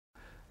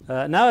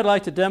Now I'd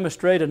like to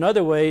demonstrate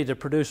another way to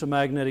produce a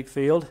magnetic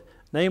field,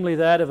 namely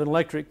that of an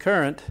electric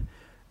current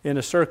in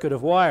a circuit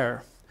of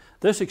wire.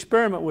 This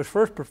experiment was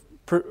first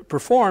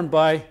performed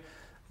by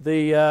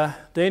the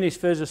Danish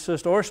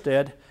physicist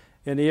Oersted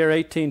in the year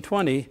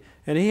 1820,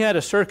 and he had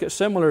a circuit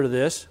similar to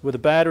this with a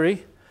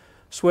battery,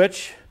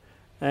 switch,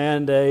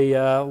 and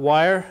a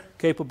wire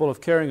capable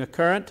of carrying a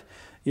current.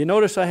 You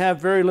notice I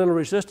have very little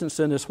resistance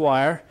in this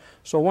wire,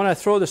 so when I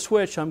throw the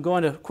switch I'm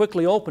going to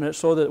quickly open it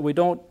so that we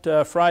don't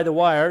fry the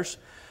wires,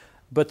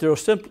 but there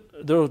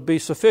will be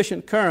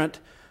sufficient current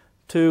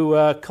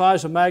to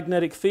cause a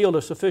magnetic field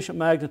of sufficient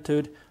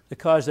magnitude to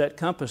cause that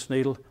compass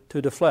needle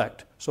to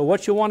deflect. So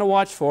what you want to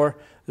watch for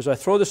is I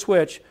throw the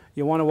switch,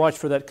 you want to watch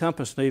for that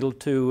compass needle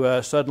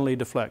to suddenly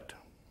deflect.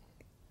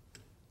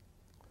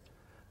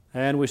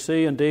 And we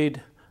see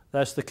indeed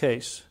that's the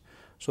case.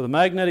 So the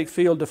magnetic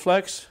field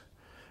deflects,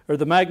 or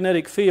the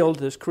magnetic field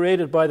that's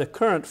created by the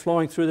current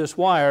flowing through this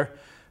wire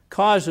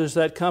causes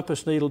that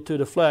compass needle to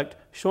deflect,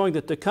 showing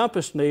that the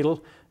compass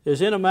needle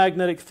is in a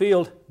magnetic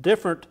field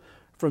different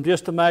from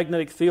just the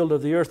magnetic field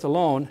of the Earth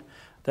alone.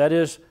 That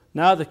is,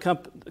 now the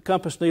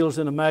compass needle is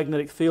in a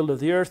magnetic field of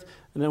the Earth,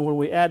 and then when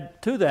we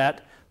add to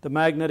that the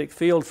magnetic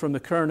field from the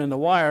current in the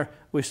wire,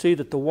 we see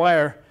that the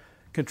wire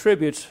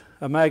contributes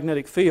a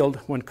magnetic field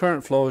when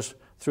current flows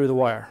through the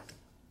wire.